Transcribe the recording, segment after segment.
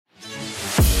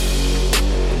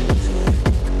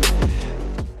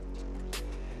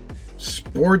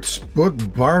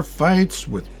Sportsbook Bar Fights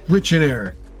with Rich and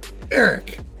Eric.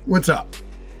 Eric, what's up?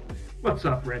 What's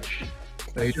up, Rich?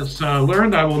 I Hey, just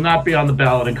learned I will not be on the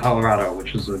ballot in Colorado,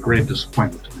 which is a great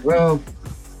disappointment to me. well,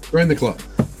 join the club.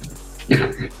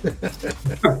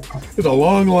 There's a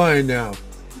long line now.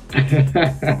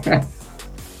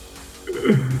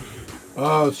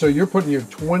 So you're putting your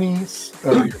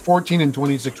 14 and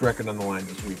 26 record on the line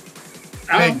this week.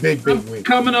 Big week.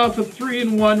 Coming off a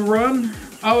 3-1 run,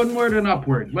 onward and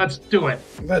upward. Let's do it.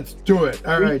 Let's do it.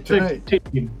 All right,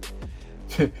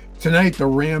 tonight the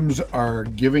Rams are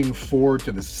giving 4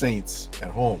 to the Saints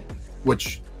at home,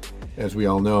 which, as we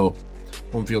all know,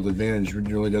 home field advantage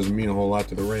really doesn't mean a whole lot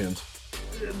to the Rams.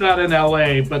 Not in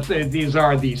LA, but these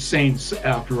are the Saints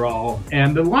after all.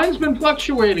 And the line's been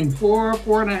fluctuating,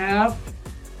 4.5.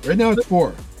 Right now it's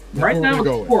 4. Right now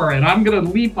it's 4, and I'm going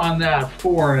to leap on that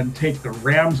 4 and take the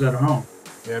Rams at home.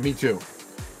 Yeah, me too.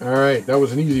 All right, that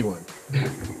was an easy one.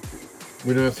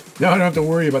 Now I don't have to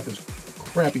worry about this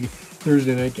crappy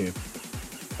Thursday night game.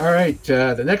 All right,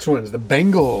 the next one is the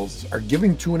Bengals are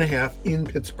giving 2.5 in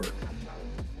Pittsburgh.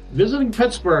 Visiting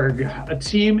Pittsburgh, a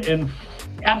team in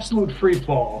absolute free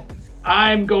fall.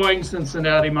 I'm going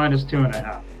Cincinnati minus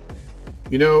 2.5.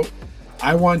 You know,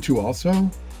 I want to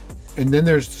also. And then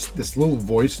there's this little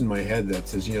voice in my head that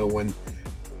says, when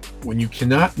you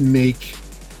cannot make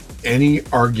any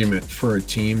argument for a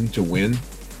team to win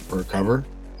or cover,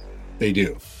 they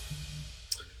do.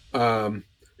 And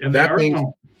that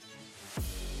being,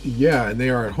 yeah, and they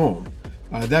are at home.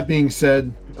 That being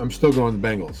said, I'm still going the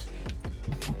Bengals.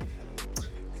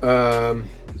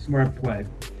 Smart play.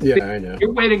 Yeah, I know.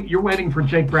 You're waiting for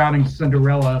Jake Browning's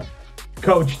Cinderella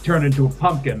coach to turn into a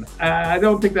pumpkin. I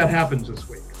don't think that happens this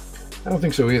week. I don't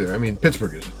think so either. I mean,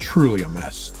 Pittsburgh is truly a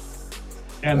mess.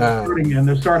 And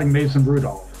they're starting Mason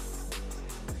Rudolph.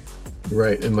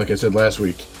 Right, and like I said last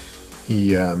week,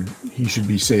 he should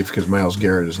be safe because Myles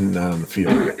Garrett is not on the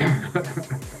field.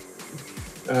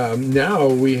 Now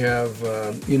we have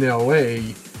in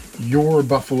LA your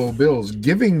Buffalo Bills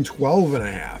giving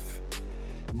 12.5.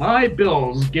 My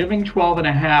Bills giving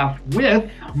 12.5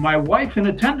 with my wife in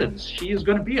attendance. She is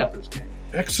going to be at this game.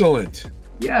 Excellent.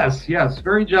 Yes.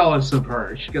 Very jealous of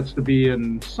her. She gets to be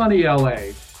in sunny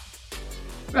LA.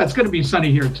 It's going to be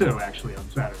sunny here too, actually, on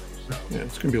Saturday. So yeah,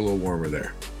 it's going to be a little warmer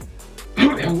there.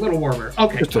 A little warmer.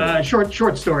 Okay.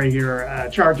 Short story here.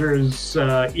 Chargers,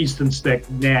 Easton Stick.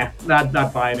 Nah,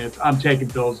 not buying it. I'm taking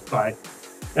Bills by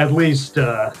at least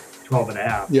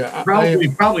 12.5. Yeah,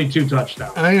 probably 2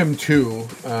 touchdowns. I am too.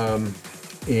 And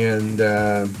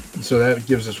so that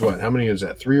gives us what? How many is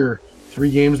that? 3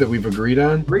 games that we've agreed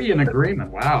on? 3 in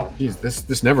agreement. Wow. Geez,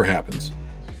 this never happens.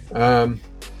 I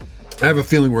have a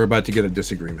feeling we're about to get a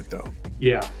disagreement, though.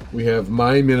 Yeah. We have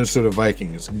my Minnesota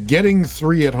Vikings getting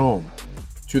 3 at home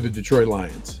to the Detroit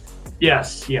Lions.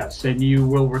 Yes. And you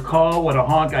will recall what a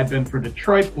honk I've been for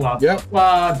Detroit. Blah, yep.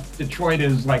 blah. Detroit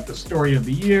is like the story of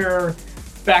the year.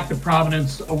 Back to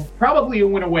prominence. Probably a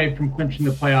win away from clinching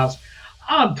the playoffs.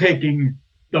 I'm taking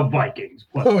the Vikings.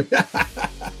 Oh, yeah.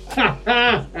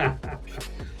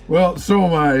 Well, so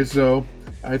am I. So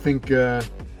I think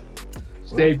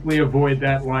safely avoid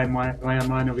that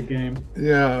landmine of a game.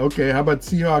 Yeah. Okay. How about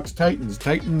Seahawks Titans?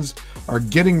 Titans are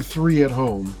getting 3 at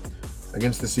home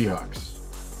against the Seahawks.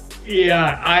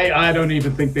 Yeah, I don't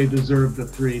even think they deserve the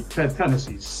 3.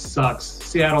 Tennessee sucks.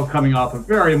 Seattle coming off a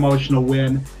very emotional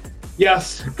win.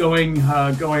 Yes, going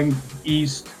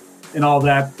east and all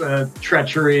that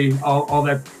treachery, all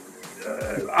that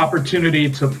opportunity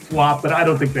to flop, but I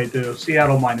don't think they do.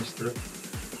 Seattle minus 3.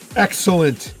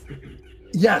 Excellent.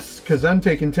 Yes, because I'm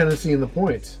taking Tennessee in the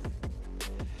points.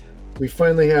 We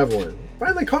finally have one.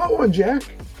 Finally caught one, Jack.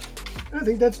 I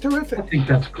think that's terrific. I think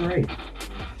that's great.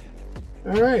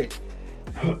 All right.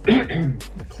 The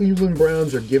Cleveland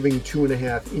Browns are giving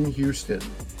 2.5 in Houston.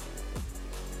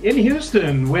 In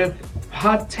Houston, with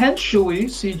potentially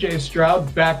C.J.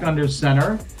 Stroud back under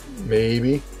center.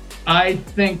 Maybe. I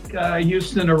think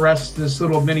Houston arrests this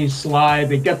little mini slide.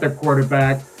 They get their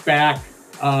quarterback back.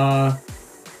 They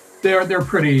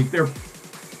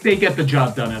get the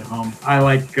job done at home. I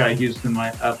like Houston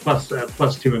plus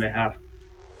 2.5.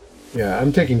 Yeah,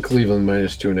 I'm taking Cleveland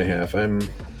minus 2.5.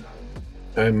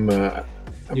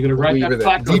 You're gonna ride that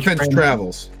Flacco defense train.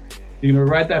 Travels. You're gonna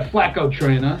ride that Flacco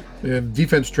train, huh? Yeah,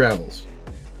 defense travels.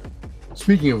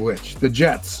 Speaking of which, the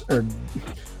Jets are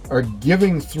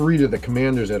giving 3 to the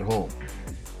Commanders at home.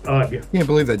 Yeah. Can't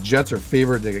believe the Jets are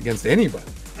favored against anybody.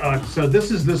 So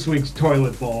this is this week's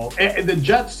toilet bowl. And the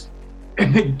Jets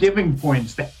giving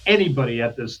points to anybody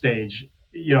at this stage,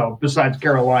 besides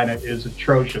Carolina, is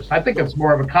atrocious. I think it's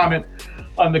more of a comment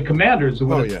on the Commanders and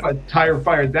what a tire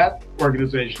fired that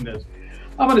organization is.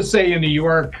 I'm going to say in New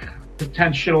York,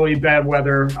 potentially bad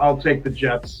weather. I'll take the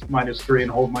Jets -3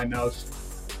 and hold my nose.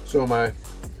 So am I.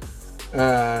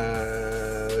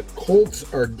 Colts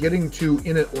are getting 2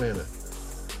 in Atlanta.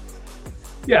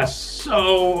 Yes,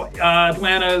 so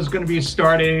Atlanta is going to be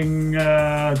starting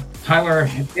Taylor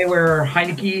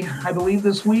Heineke, I believe,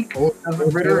 this week.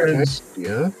 Ritter is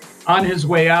on his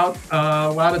way out. A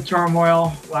lot of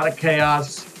turmoil, a lot of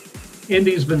chaos.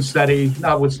 Indy's been steady,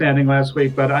 notwithstanding last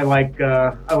week, but I like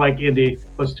Indy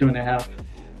 +2.5.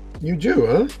 You do,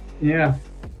 huh? Yeah.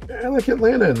 I like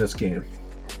Atlanta in this game.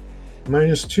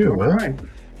 -2, All huh? right. I'm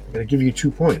going to give you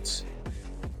 2 points.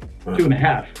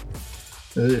 2.5.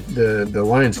 The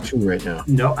line's 2 right now.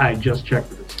 No, I just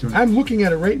checked it. It's 2. I'm looking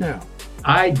at it right now.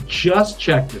 I just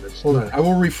checked it. Hold on. I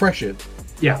will refresh it.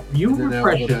 Yeah, you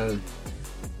refresh it.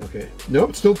 Okay.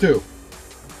 Nope, still 2.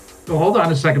 So hold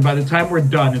on a second. By the time we're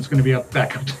done, it's going to be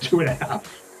back up to 2.5.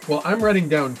 Well, I'm writing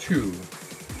down 2.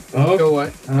 Oh, you know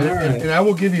what? Right. And I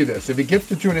will give you this. If it gets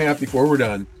to 2.5 before we're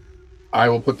done, I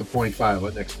will put the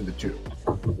 0.5 next to the 2.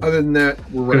 Other than that,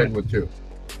 we're riding with 2.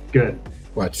 Good.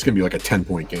 Well, it's going to be like a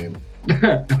 10-point game.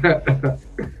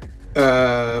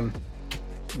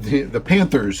 The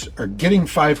Panthers are getting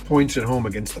 5 points at home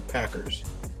against the Packers.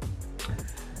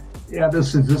 Yeah,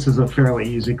 this is a fairly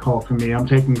easy call for me. I'm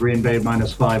taking Green Bay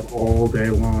 -5 all day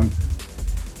long.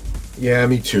 Yeah,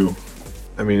 me too.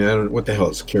 I mean, what the hell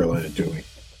is Carolina doing?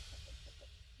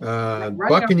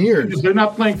 Buccaneers. Now, they're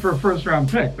not playing for a first-round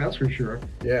pick, that's for sure.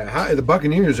 Yeah, the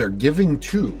Buccaneers are giving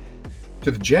 2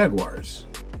 to the Jaguars.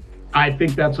 I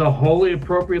think that's a wholly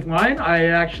appropriate line. I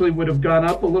actually would have gone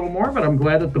up a little more, but I'm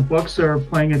glad that the books are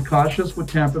playing it cautious with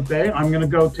Tampa Bay. I'm going to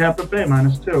go Tampa Bay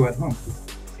 -2 at home.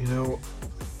 You know,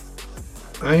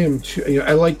 I am too.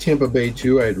 I like Tampa Bay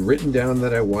too. I had written down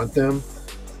that I want them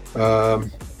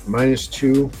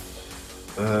 -2.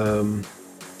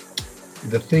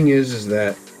 The thing is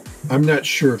that I'm not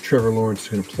sure if Trevor Lawrence is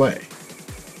going to play.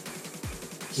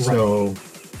 So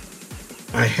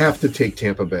I have to take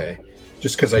Tampa Bay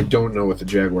just because I don't know what the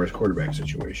Jaguars quarterback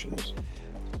situation is.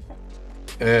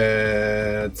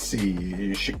 Let's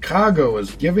see. Chicago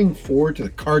is giving 4 to the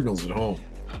Cardinals at home.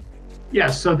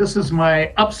 Yes, so this is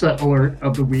my upset alert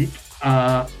of the week.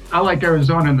 I like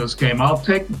Arizona in this game. I'll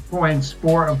take the points,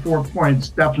 4 points,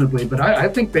 definitely, but I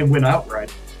think they win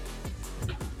outright.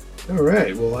 All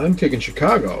right. Well, I'm taking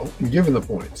Chicago and giving the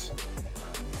points.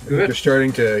 Good. They're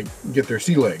starting to get their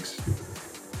sea legs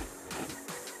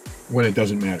when it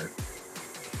doesn't matter.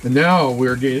 And now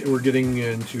we're getting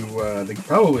into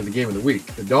probably the game of the week.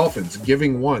 The Dolphins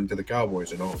giving 1 to the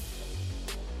Cowboys at home.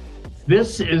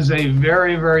 This is a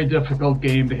very, very difficult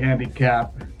game to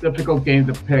handicap, difficult game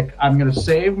to pick. I'm going to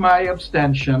save my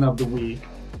abstention of the week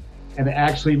and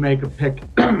actually make a pick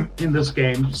in this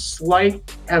game. Slight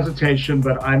hesitation,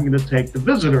 but I'm going to take the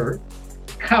visitor,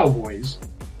 Cowboys,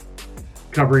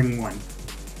 covering 1.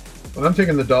 Well, I'm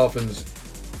taking the Dolphins.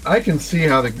 I can see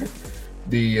how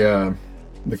the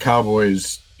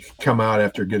Cowboys come out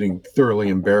after getting thoroughly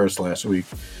embarrassed last week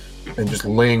and just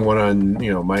laying one on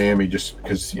Miami just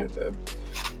because the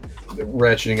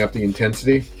ratcheting up the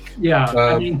intensity. Yeah,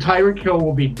 I mean Tyreek Hill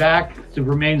will be back. It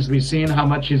remains to be seen how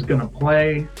much he's going to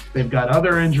play. They've got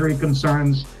other injury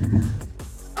concerns.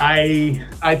 I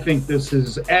think this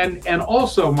is and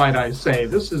also might I say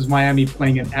this is Miami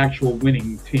playing an actual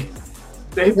winning team.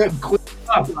 They've been cleaned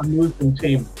up on losing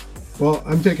team. Well,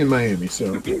 I'm taking Miami,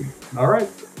 so all right,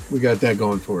 we got that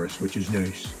going for us, which is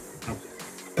nice.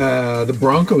 The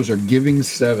Broncos are giving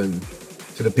 7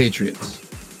 to the Patriots.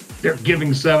 They're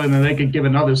giving 7, and they could give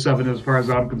another 7 as far as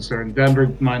I'm concerned. Denver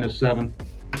 -7.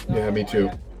 Yeah, me too.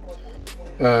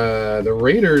 The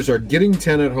Raiders are getting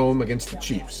 10 at home against the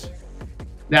Chiefs.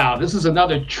 Now, this is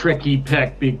another tricky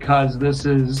pick because this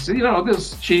is,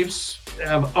 this Chiefs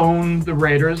have owned the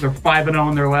Raiders. They're 5-0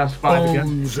 in their last 5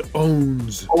 against.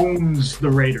 Owns the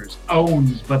Raiders.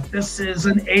 Owns. But this is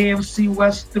an AFC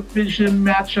West division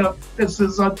matchup. This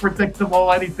is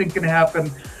unpredictable. Anything can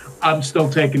happen. I'm still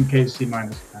taking KC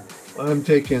 -10. I'm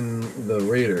taking the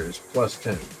Raiders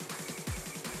 +10.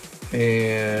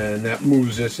 And that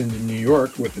moves us into New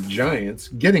York with the Giants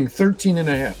getting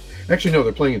 13.5. Actually, no,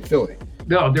 they're playing in Philly.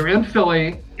 No, they're in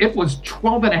Philly. It was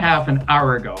 12.5 an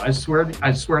hour ago. I swear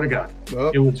to God.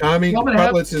 Well, it was Tommy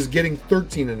Cutlets is getting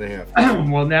 13.5.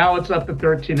 Well, now it's up to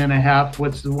 13.5.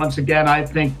 Once again, I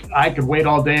think I could wait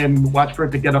all day and watch for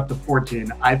it to get up to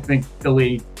 14. I think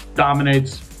Philly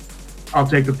dominates. I'll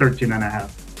take the 13.5.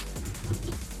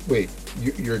 Wait,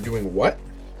 you're doing what?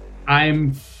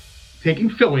 I'm taking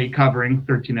Philly covering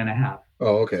 13.5.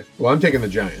 Oh, okay. Well, I'm taking the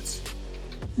Giants.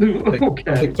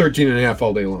 Okay. 13 and a half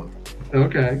all day long.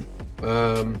 Okay.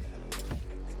 The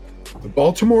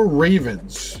Baltimore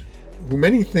Ravens, who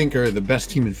many think are the best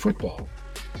team in football,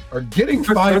 are getting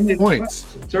 5 points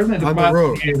Certainly on the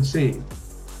road. AFC.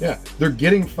 Yeah, they're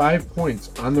getting 5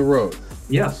 points on the road.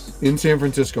 Yes. In San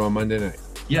Francisco on Monday night.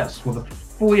 Yes, with a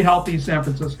fully healthy San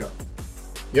Francisco.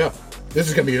 Yeah, this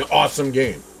is going to be an awesome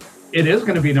game. It is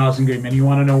going to be an awesome game, and you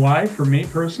want to know why? For me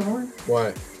personally,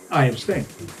 Why? I abstain.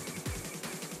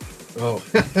 Oh.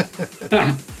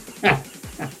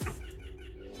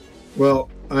 Well,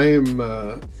 I am.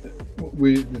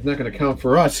 It's not going to count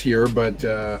for us here, but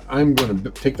I'm going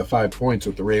to take the 5 points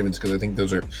with the Ravens because I think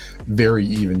those are very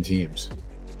even teams.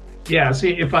 Yeah.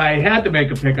 See, if I had to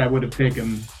make a pick, I would have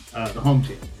taken the home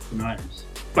team, the Niners.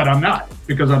 But I'm not,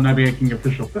 because I'm not making an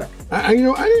official pick. I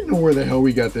didn't know where the hell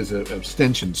we got this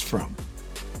abstentions from.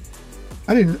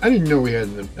 I didn't know we had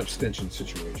an abstention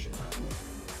situation.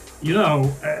 You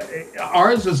know,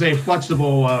 ours is a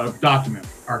flexible document,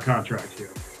 our contract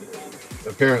here.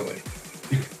 Apparently.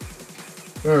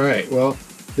 All right. Well,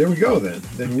 there we go then.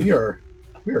 Then we are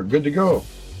good to go.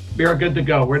 We are good to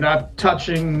go. We're not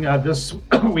touching this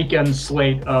weekend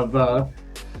slate of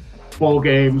bowl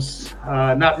games.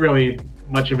 Not really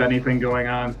much of anything going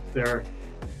on there.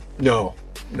 No.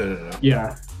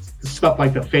 Yeah, stuff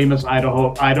like the famous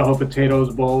Idaho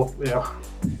Potatoes Bowl. Yeah.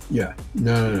 Yeah.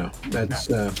 No. That's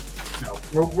no.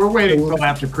 We're waiting till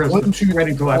after Christmas. 1, 2, we're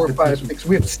waiting till 4, after 5, Christmas. 6.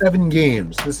 We have 7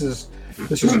 games. This is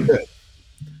good.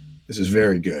 This is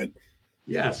very good.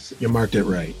 Yes. You marked it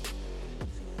right.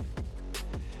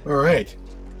 All right.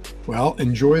 Well,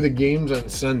 enjoy the games on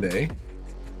Sunday.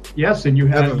 Yes, and you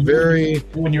Have a very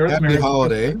happy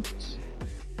holiday. Christmas.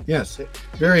 Yes,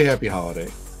 very happy holiday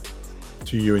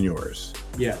to you and yours.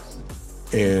 Yes.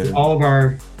 And all of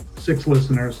our 6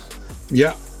 listeners.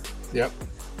 Yep.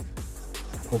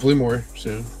 Hopefully more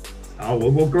soon. Oh,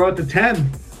 we'll grow it to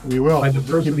 10. We will. By the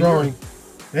first Keep of the growing. year.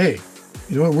 Hey,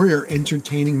 you know what? We're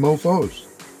entertaining mofos.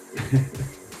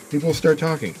 People start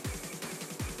talking.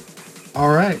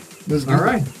 All right. All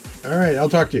right. All right. I'll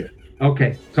talk to you.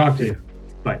 Okay. Talk to you.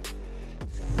 Bye.